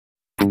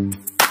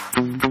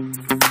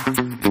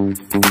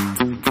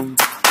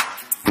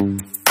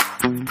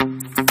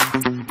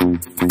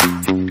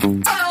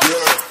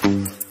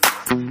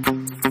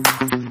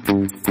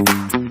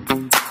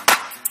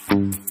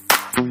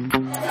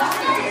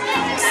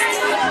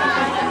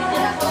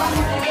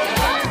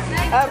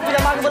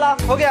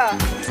बुलाओ, हो गया?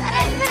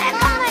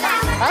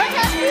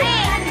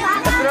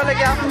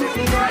 लेके आओ,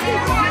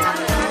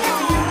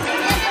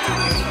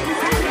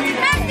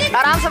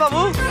 आराम से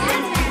बाबू,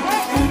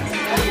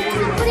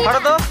 हटो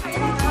तो।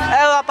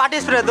 पार्टी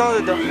स्प्रे दो,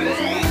 दे दो,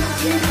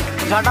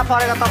 झंडा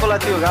फहरेगा तब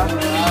बुलाती होगा।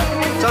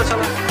 चलो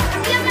चलो,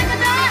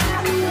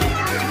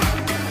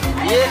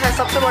 ये है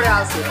सबसे बड़े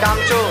हाल से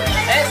कामचो।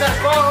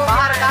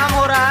 बाहर काम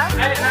हो रहा है,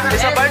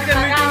 इसे बैठ के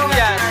मीटिंग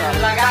किया है,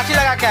 काची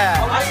लगा के आया,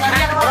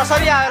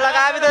 रसोईया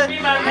लगाया भी तो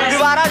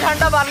दोबारा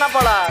झंडा बांधना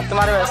पड़ा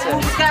तुम्हारे वजह से।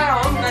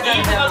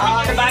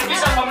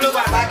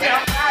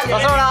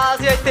 सबसे बड़ा हाल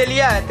से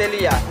तेलिया है,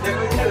 तेलिया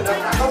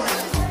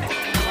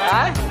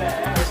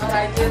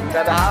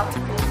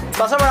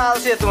सबसे बड़ा हाल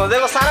से तुम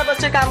देखो, सारे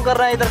बच्चे काम कर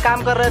रहे हैं, इधर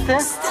काम कर रहे थे,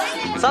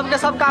 सब के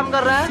सब काम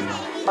कर रहे हैं,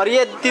 और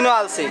ये तीनों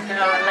आलसी।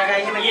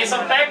 ये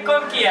सब पैक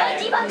कौन किया है?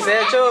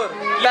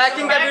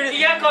 पैकिंग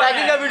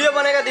का वीडियो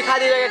बनेगा, दिखा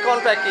दीजिएगा कौन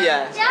पैक किया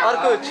है, और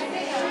कुछ।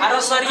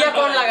 रसोईया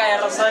कौन लगाया?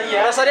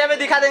 रसोईया में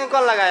दिखा देंगे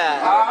कौन लगाया है।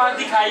 हाँ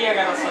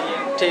दिखाइएगा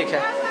रसोईया। ठीक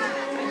है।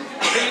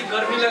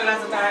 गर्मी लग रहा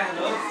है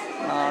तो।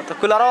 हाँ तो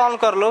कूलर ऑन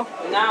कर लो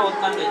ना,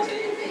 उतना नहीं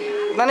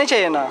चाहिए, उतना नहीं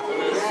चाहिए ना।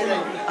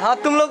 हाँ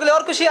तुम लोग के लिए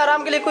और कुछ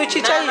आराम के लिए कोई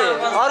चीज चाहिए,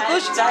 और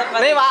कुछ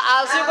नहीं,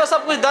 आलसी को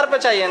सब कुछ दर पे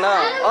चाहिए ना,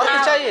 और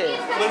कुछ चाहिए?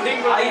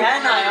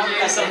 है ना,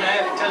 सब है,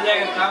 चल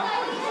जाएगा काम।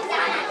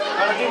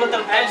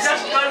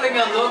 एडजस्ट कर लेंगे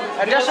हम लोग,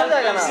 एडजस्ट हो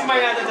जाएगा ना।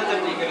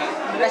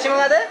 कैसे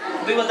मंगा दे?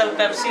 2 बोतल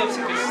पेप्सी और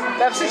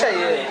पेप्सी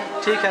चाहिए,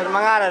 ठीक है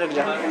मंगा रहे, रुक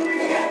जाओ।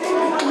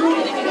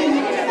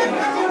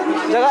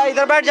 जगह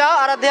इधर बैठ जाओ,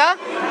 आराध्या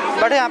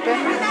बैठे यहाँ पे,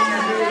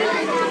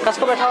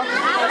 कसको बैठाओ।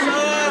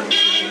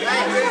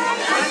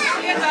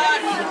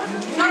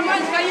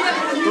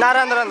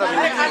 नारायण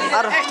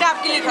एक्स्ट्रा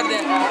आपके लिए कर दें।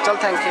 चल,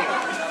 थैंक यू।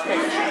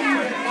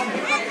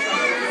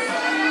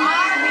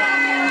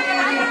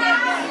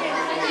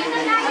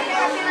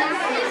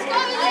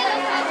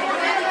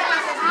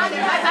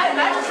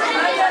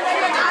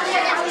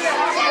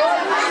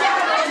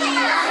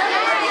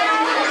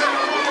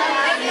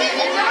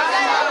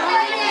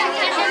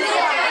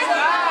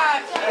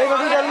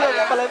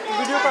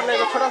 वीडियो कर ले,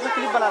 छोटा सा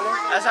क्लिप बना ले।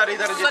 ऐसा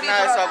इधर जितना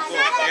है सबको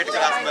 8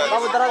 क्लास में।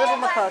 बाबू दरवाजे पे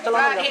मत खा, चलो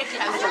अंदर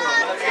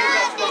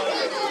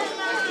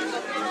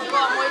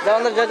जाओ,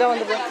 अंदर जाओ,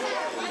 अंदर जाओ।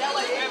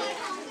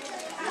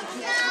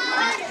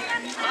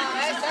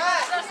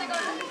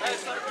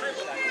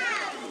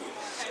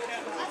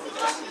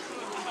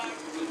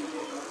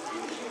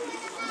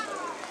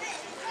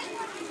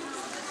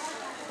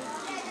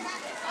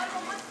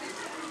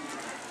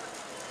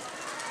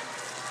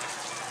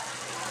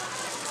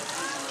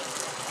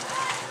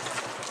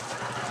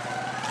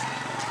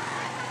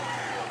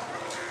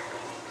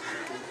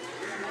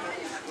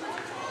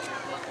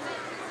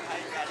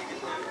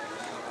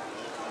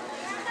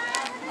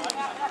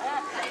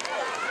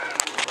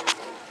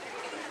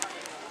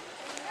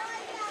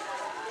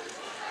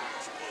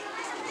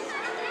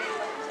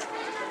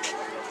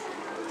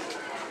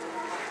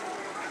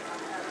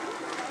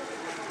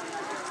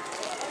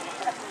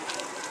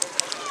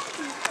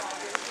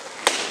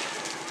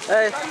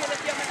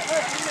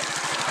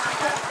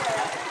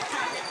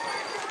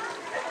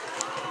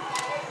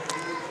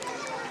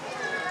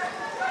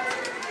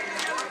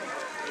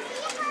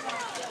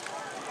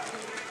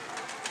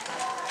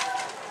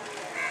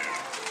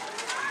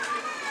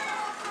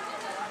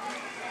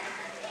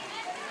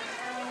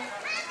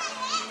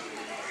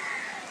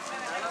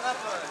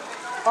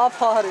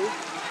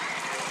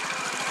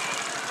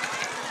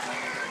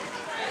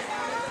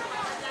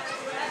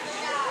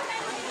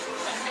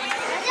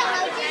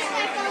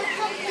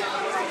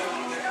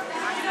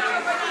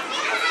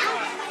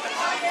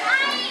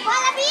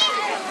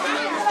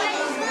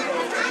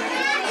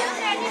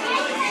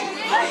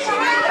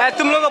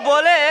 तुम लोग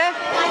बोले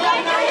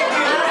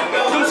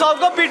तुम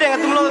सबको पीटेंगे,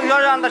 तुम लोग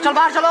अंदर चल,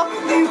 बाहर चलो,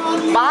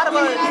 बाहर रखो,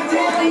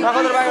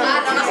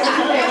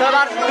 चलो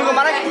बाहर, तुमको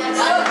मारे।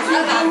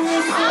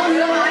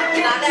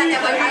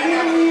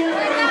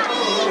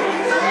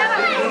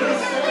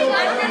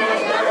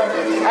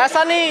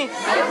 ऐसा नहीं,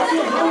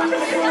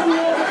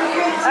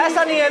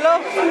 ऐसा नहीं है, लो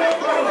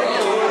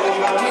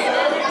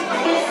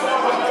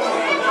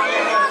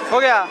हो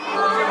गया।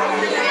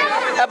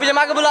 अब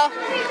जमा के बुलाओ।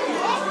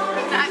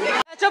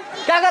 चुप,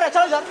 क्या कर रहे?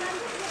 चलो सर,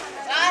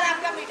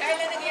 आपका मिठाई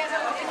लेने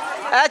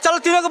गया। चलो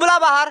तीनों को बुला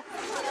बाहर।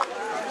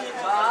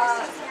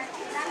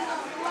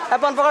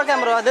 अपन पकड़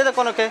कैमरा दे दे,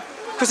 कोनो के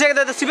खुशी के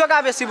दे दे। शिबू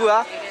का शिबू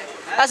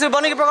ऐसे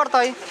बनी के पकड़ता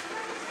है।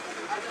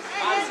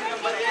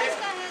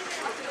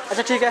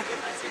 अच्छा ठीक है,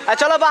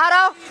 चलो बाहर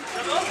आओ।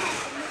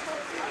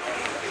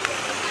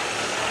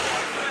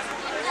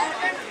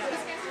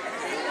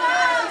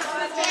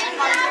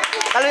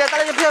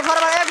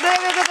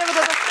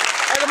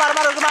 मार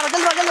मार मार,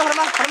 जल्दी मार, जल्दी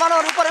मार, हनुमान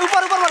और ऊपर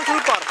ऊपर ऊपर मार,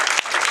 ऊपर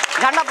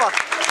झंडा पर।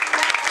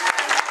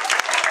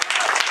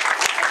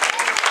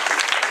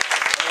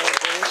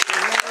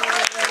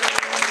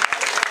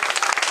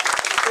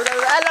 उधर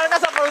लड़का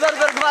सब उधर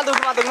उधर घुमा दो,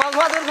 घुमा दो,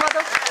 घुमा दो, घुमा दो।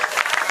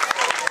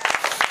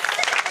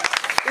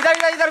 इधर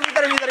इधर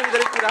इधर इधर इधर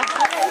इधर पूरा।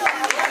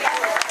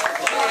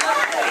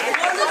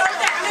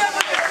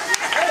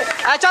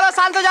 चलो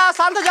शांत हो जाओ,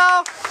 शांत हो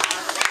जाओ।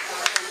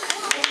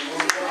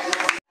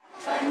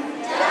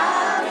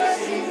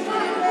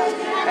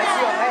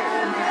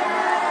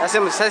 ऐसे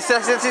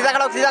सीधा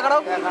खड़ा हो, सीधा खड़ा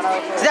हो,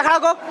 सीधा खड़ा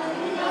हो।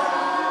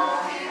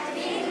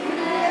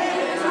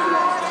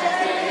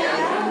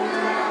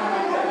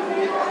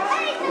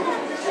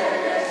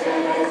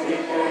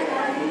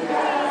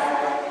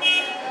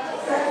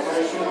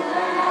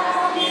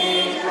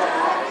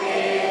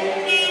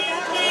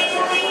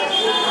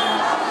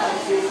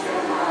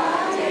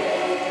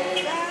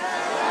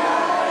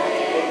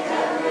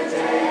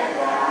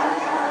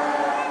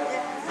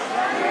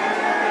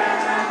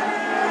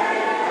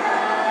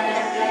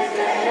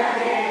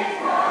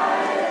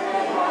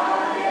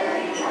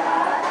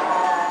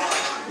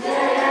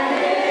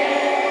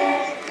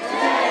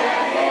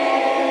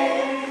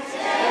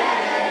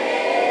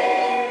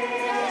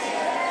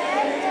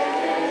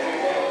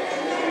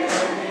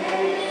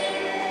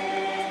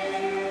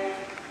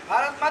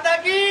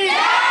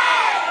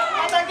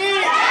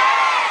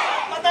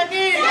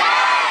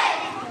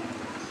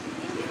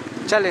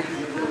 चले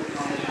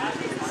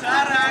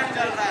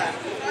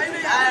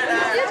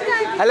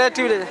हेलो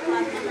टीवी ले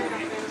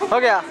हो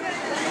गया।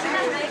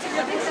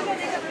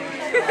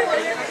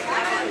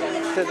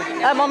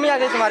 मम्मी आ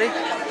गई तुम्हारी।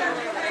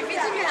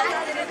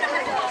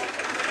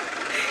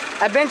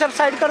 बेंच अब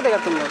साइड कर देगा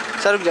तुम लोग।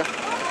 सर रुक जाओ,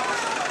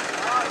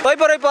 वही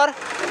पर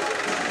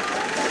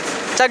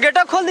अच्छा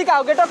गेटो खोल दी,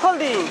 का गेटो खोल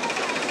दी।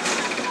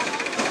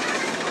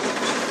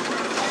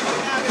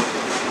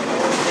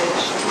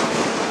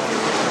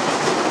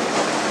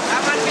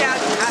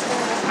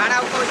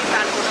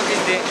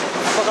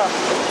 पकड़ा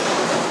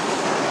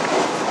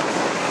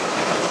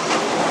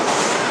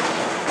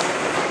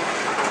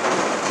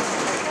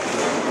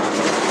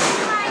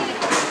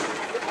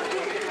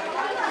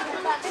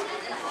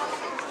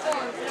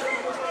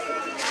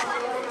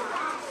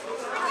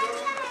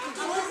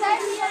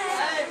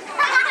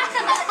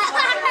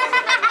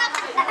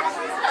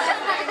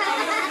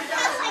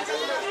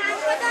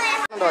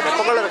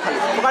पकड़ लो,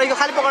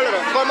 खाली पकड़ लो,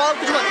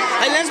 कुछ मत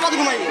लेंस मत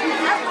घुमाइए।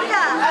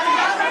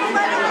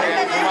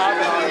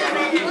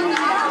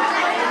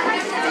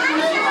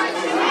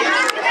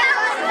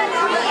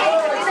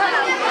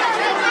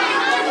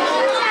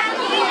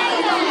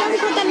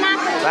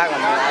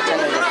 अच्छा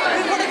नहीं लगता है।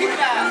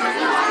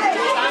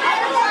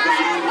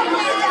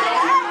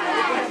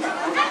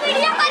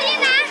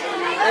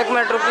 एक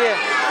मिनट रुकिए,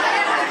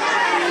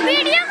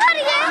 वीडियो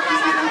करिए।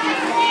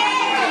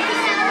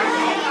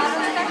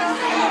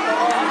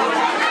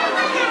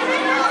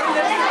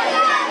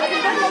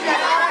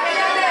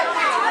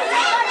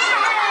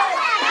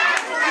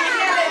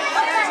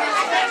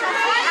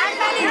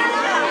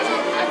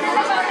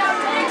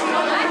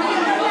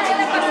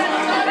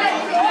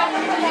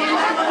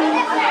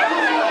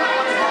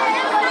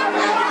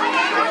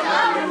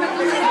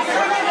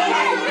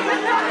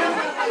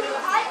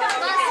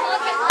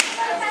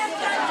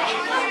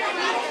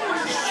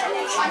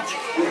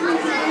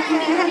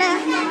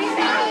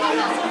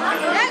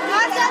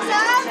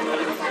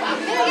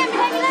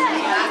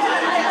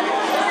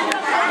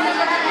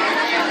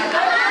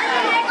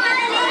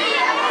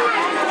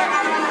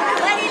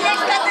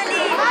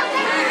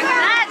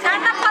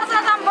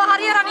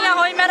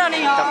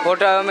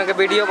 फोटो में के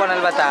वीडियो बनल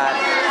बता,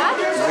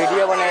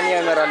 वीडियो बनानी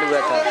है मेरा लुआ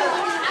था।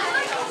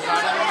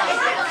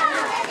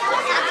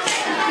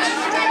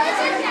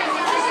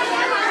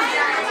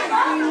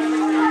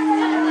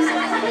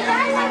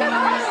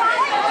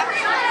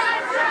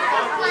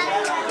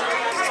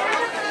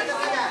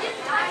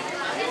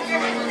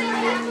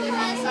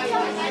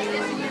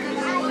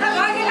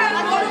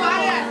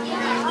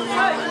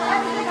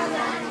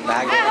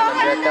 भाग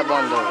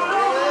बंद हो गया।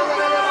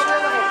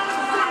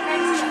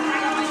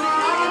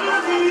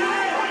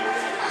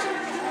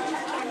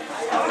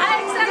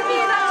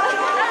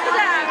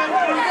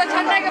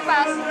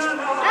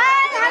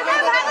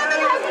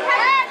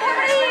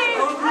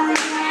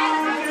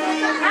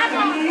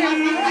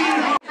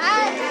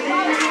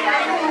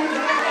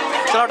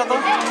 चलो तो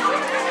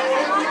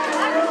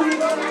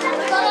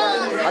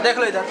देख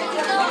लो इधर,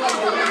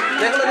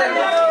 देख लो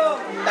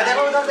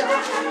देखो उधर देखो।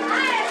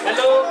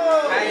 हेलो,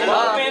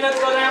 मेहनत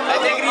कर रहे हैं,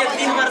 देख रही है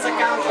 3 बार से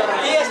काम कर रहे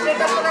हैं। ये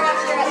स्टेटस पे लगा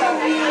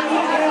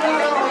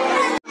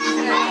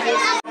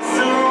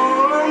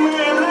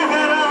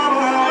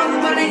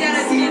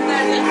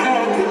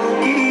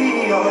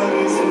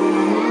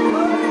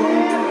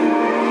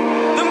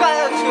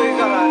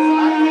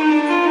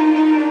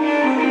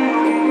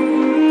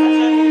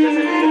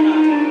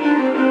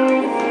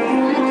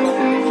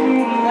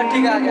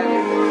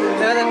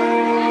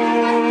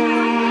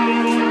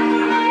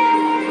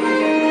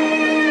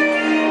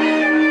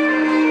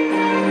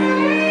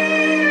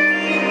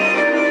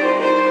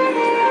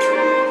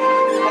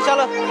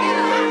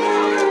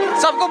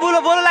सबको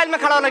बोलो लाइन में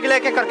खड़ा होने के लिए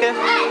एक एक करके।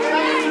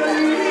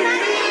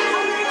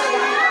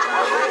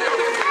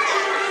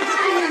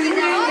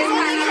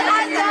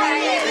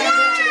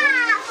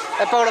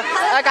 पकड़ो,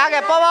 कहाँ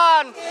गए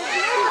पवन?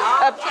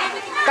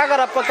 क्या कर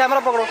रहा? कैमरा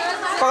पकड़ो,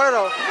 पकड़ो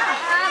रहो।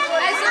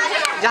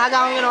 जहाँ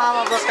जाओगे ना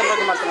वहाँ बस कैमरा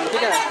के मारते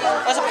ठीक है।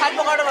 ऐसा फाइल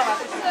पकड़ो ना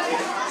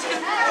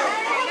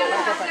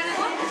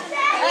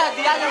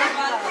दिया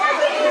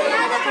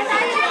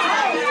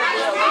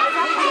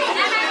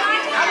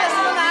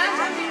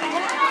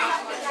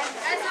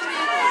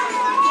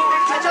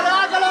चलो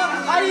चलो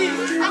भाई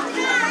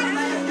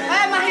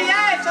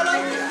चलो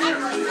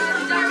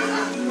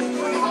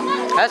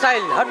ऐसा ही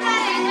हट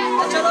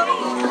चलो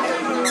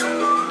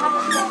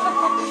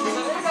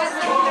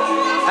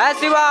है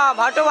शिवा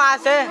भाटो वहाँ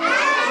से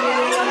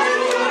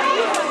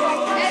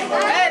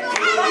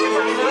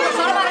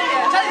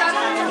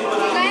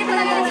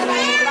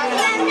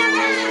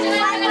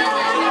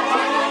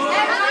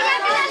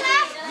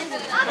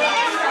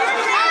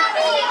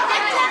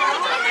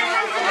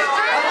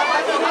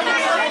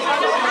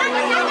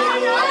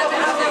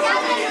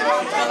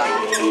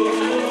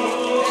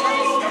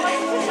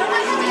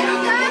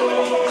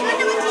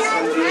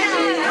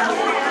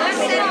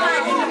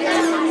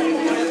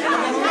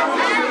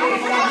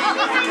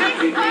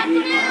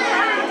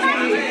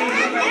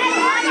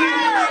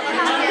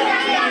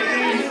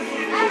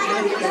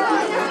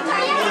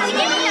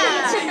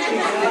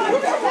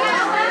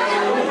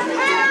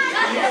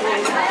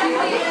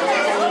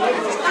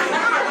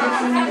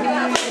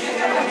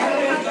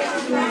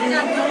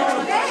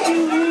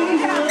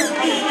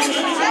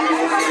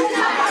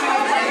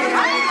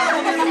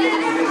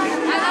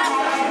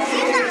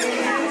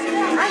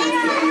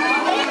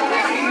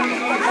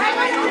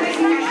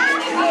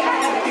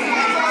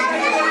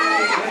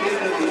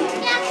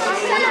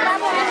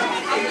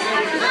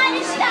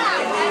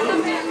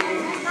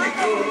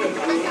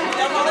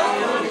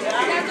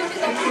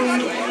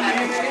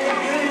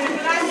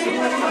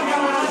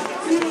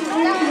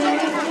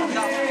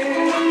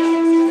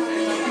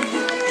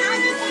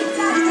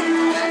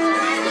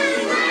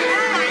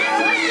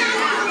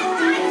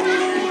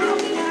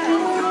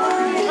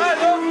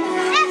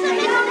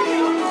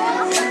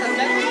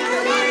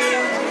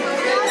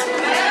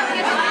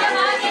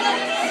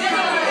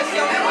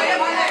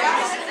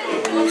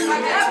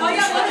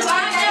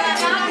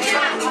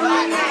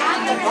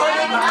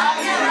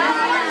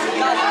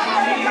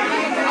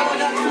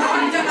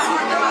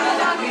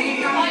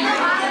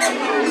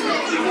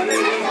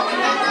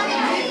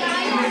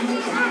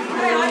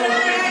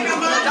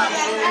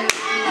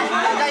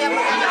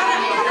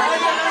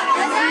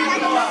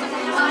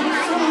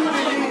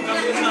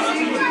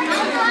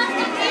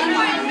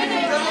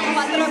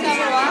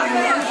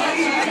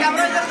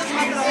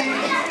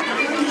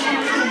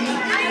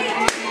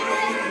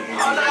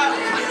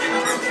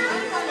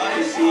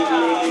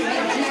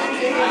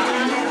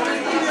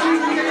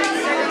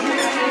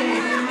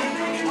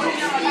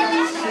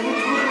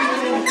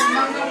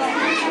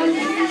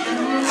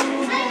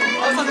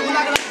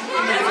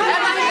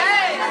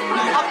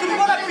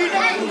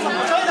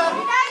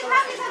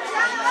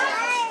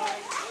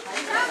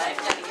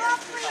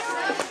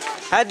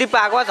है दीपा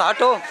आगवा से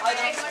हटो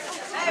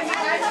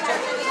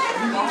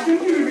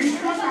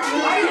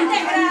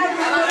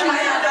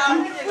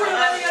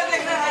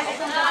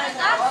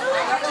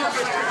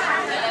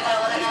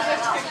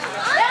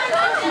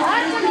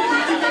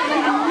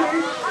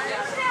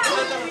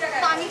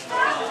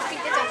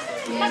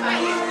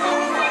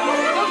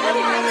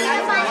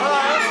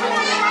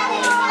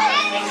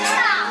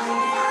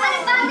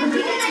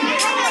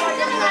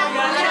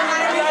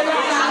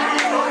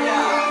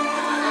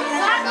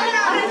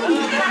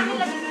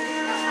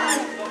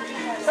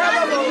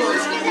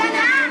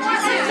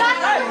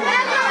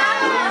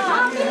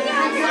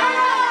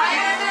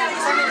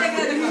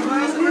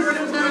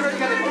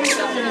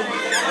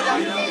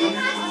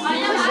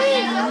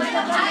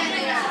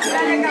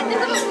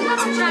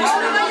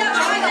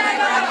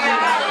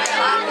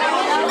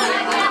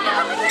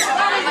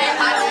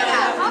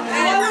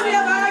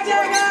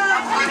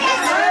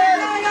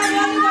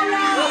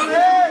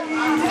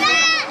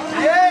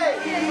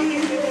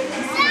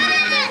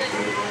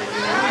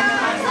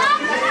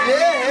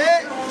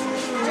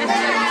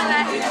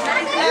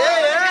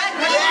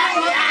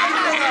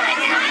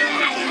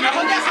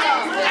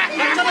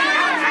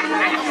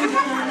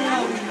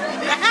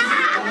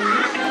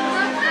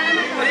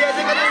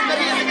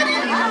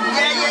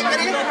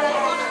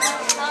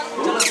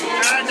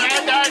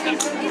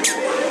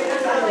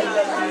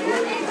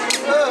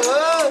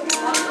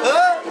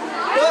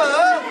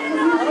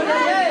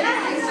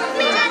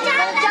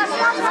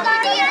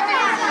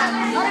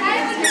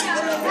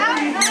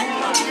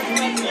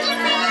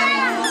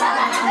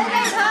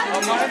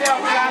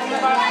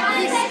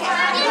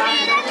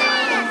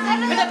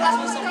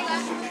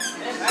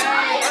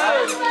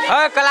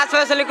क्लास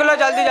में से निकलो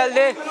जल्दी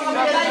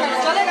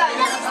जल्दी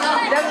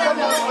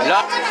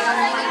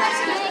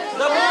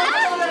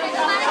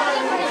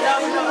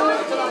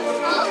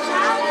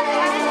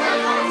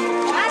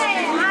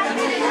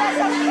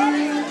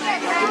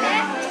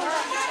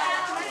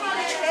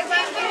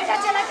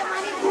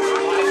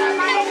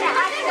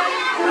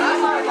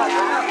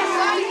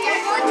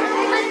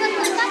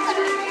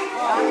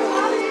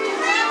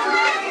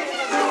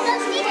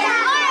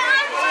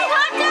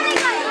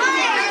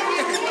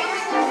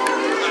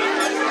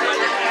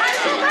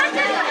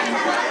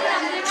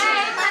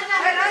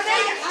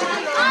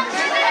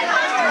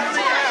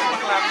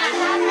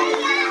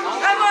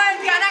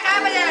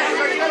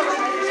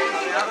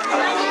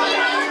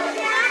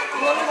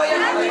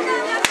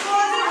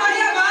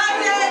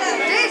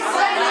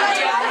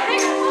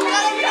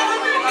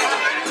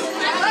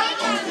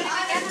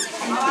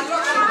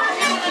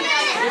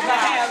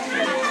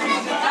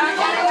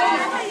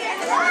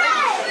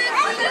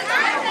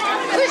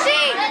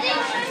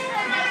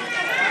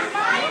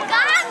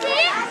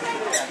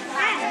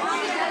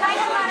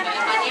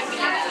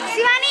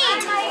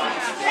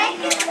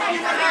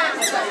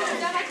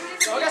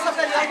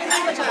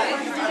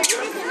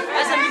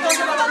ऐसा मित्रों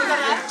से बात कर रहा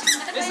है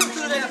ये सब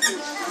चल रहेगा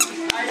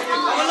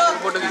बोलो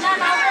फोटो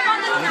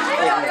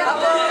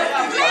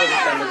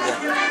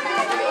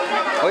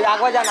कोई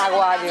आगवा जाना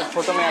आगवा आज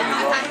फोटो में आ जी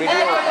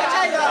वीडियो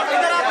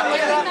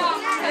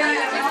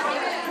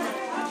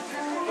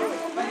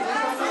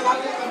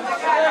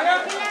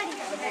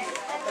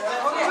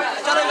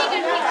चलो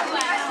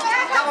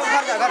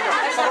घर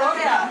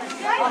जा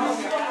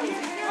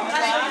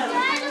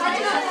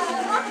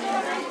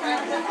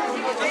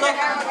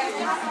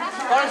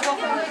कौन इसको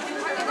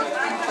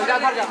जा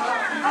घर जा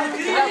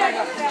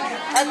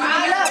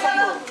मिला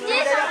सबको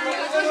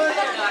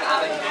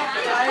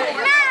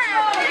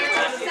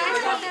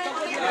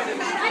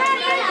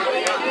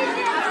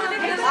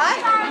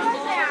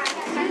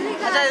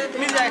अच्छा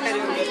मिल जाएगा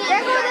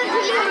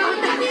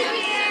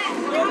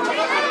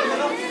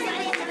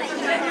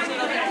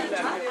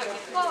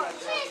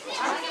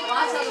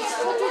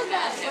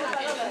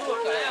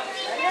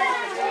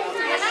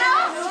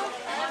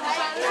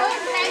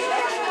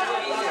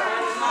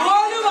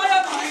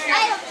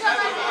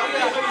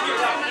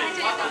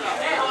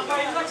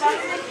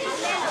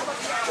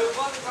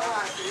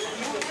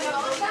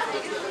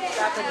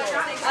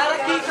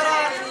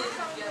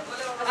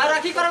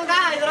राखी करम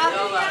कहाँ है इधर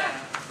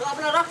तो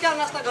अपना रख क्या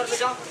नाश्ता घर पे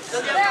जाओ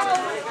जल्दी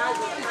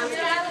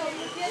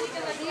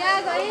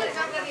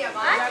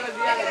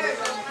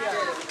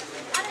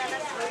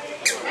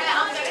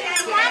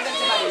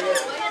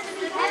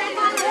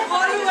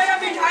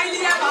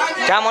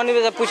क्या मनी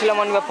से पूछ लो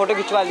मनी फोटो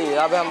खिंचवा लिए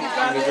अब हम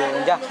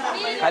जा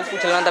खाली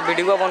पूछ लेना था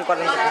वीडियो बंद कर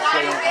देना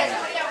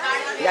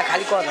या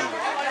खाली कर देना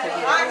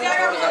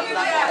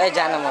ए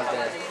जाना मत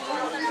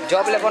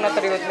जॉब ले बना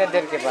तरी उतने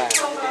देर के बाद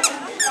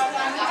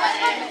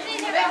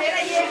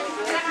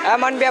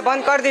मन भी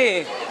बंद कर दी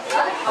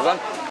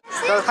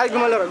खाली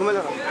घुमा लो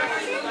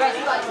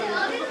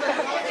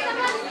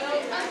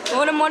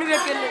बोले मन भी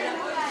अकेले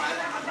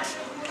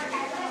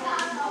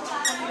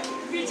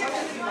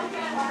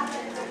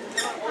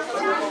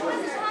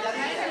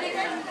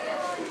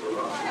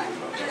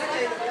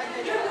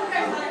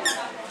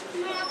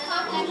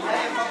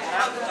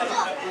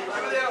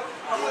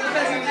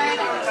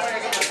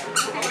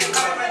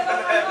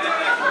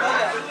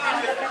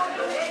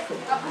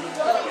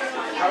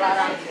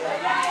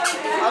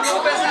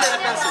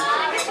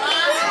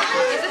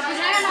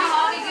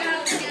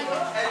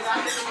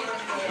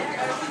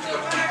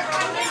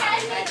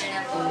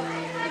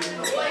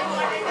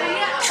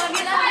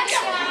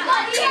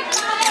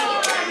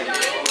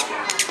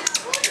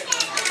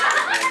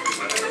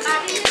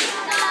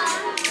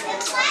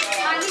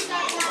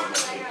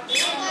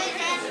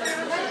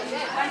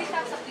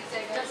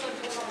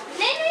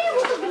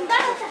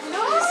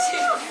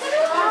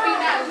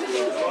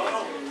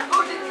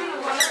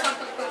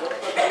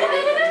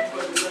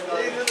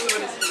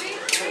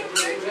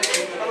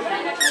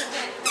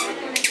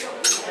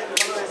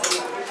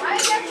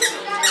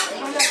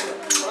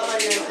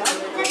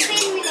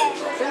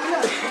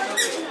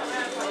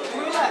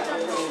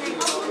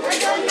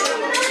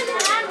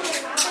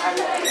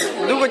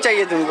दूगो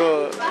चाहिए तुमको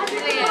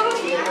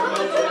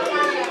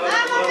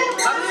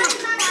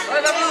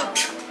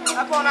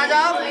बाबू आ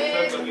जाओ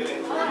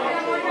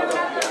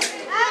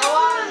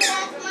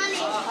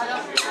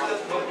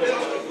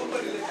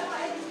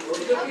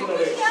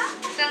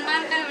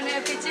सलमान खान ने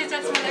पीछे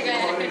चश्मा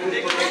लगाया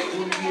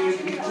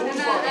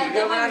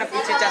है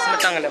पीछे चश्मा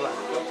टंग ले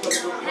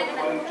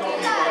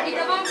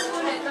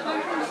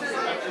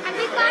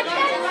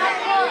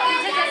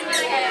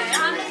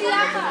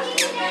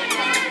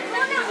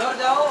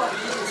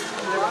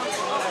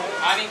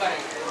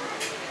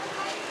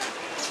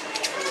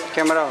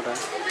कैमरा हो रहा है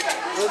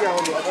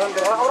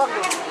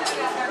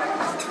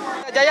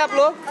जाइए आप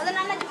लोग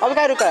अब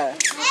क्या रुका है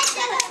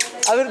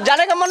अभी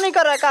जाने का मन नहीं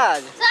कर रहा है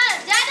काज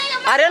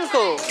आर्यन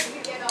को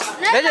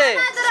भेजे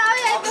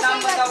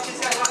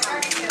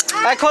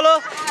खोलो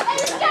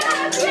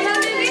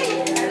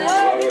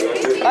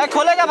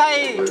खोलेगा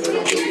भाई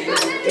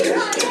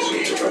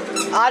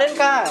आर्यन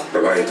कहाँ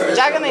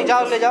जाएगा नहीं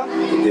जाओ ले जाओ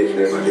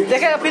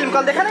देखेगा फिल्म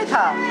कल देखा नहीं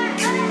था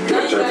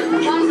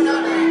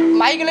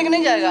माई को लेके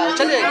नहीं जाएगा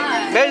चलिए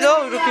भेज दो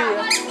रुकी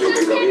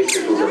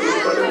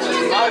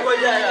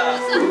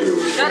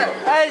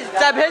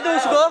भेज दो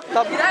उसको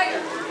तब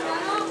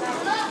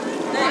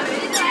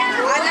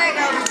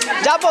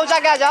जाओ पहुंचा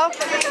के आ जाओ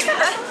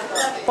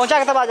पहुंचा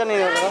के तब आ जाओ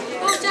नहीं होगा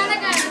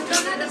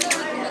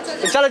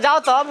चलो जाओ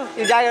तब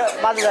जाएगा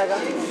बाद में जाएगा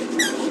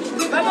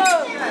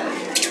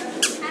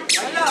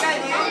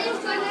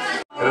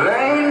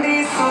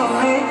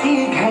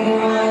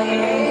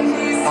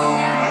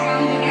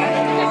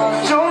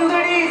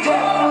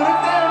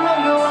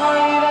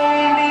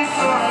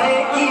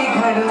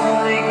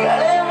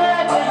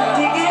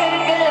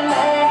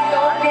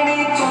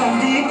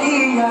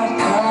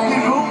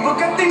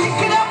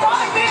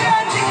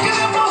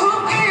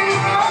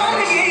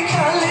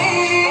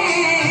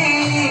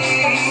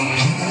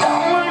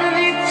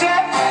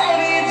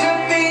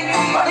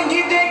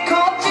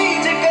देखो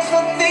चीज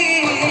कसती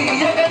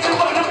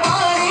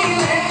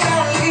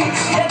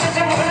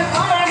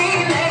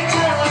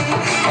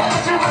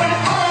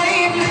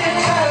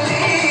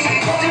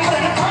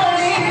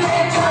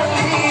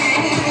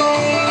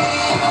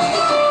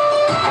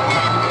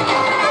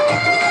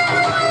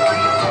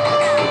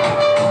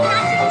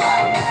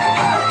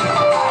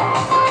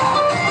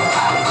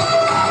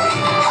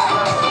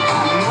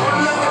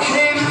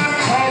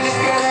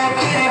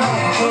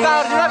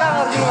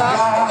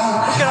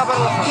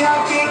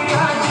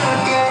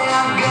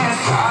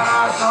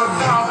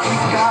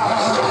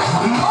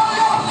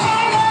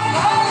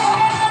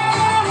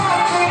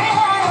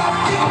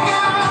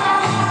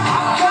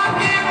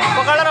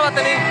पकड़ रहा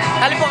नहीं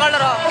खाली पकड़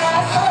रहा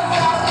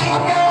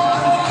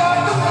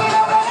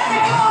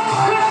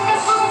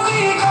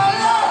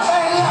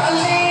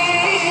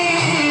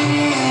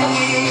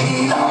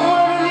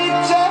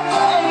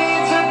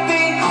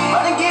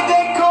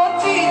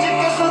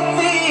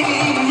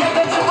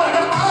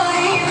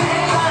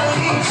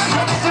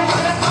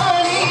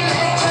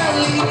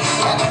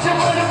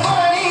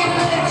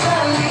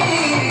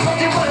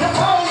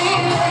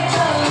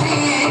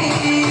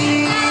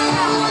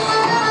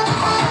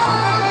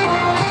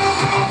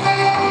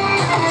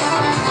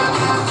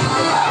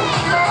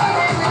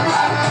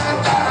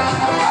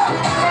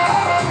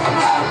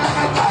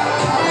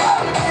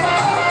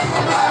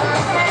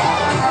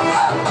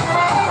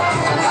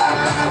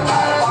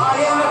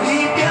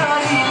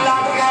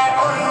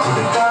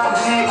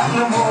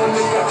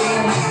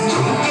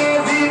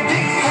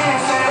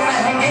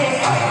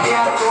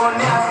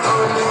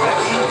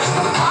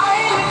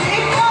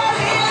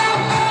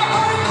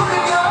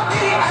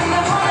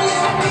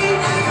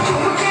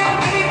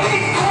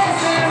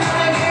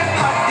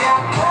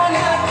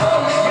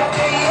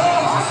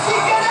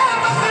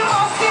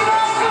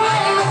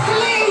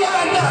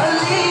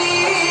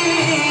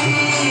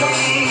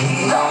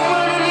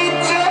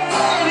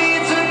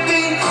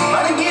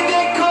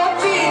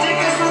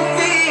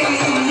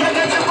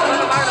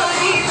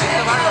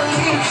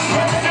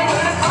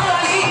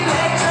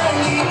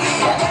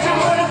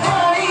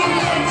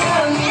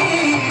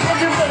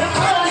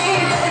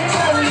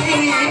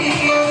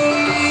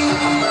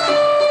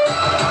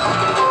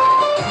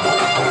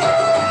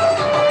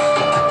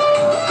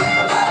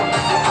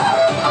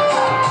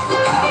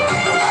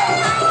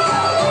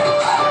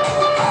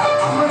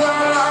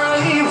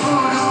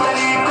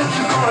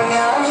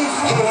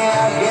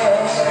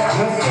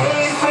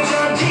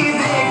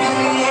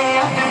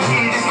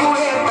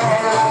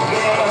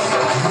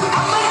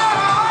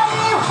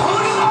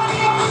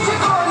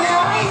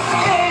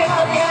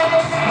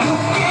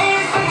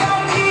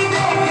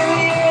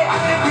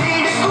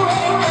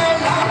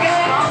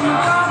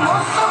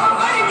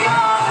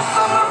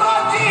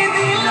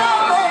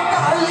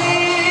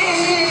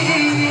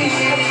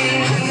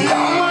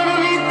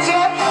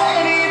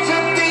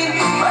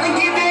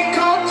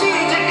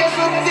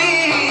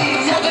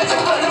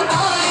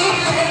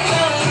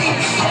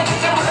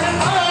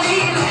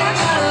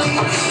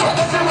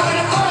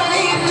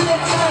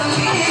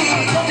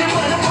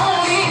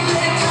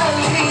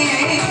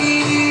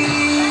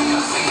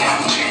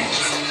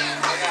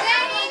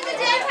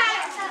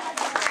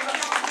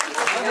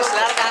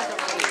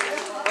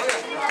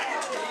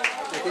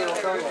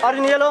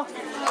अर्जुन ये लो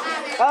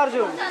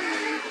अर्जुन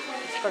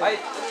भाई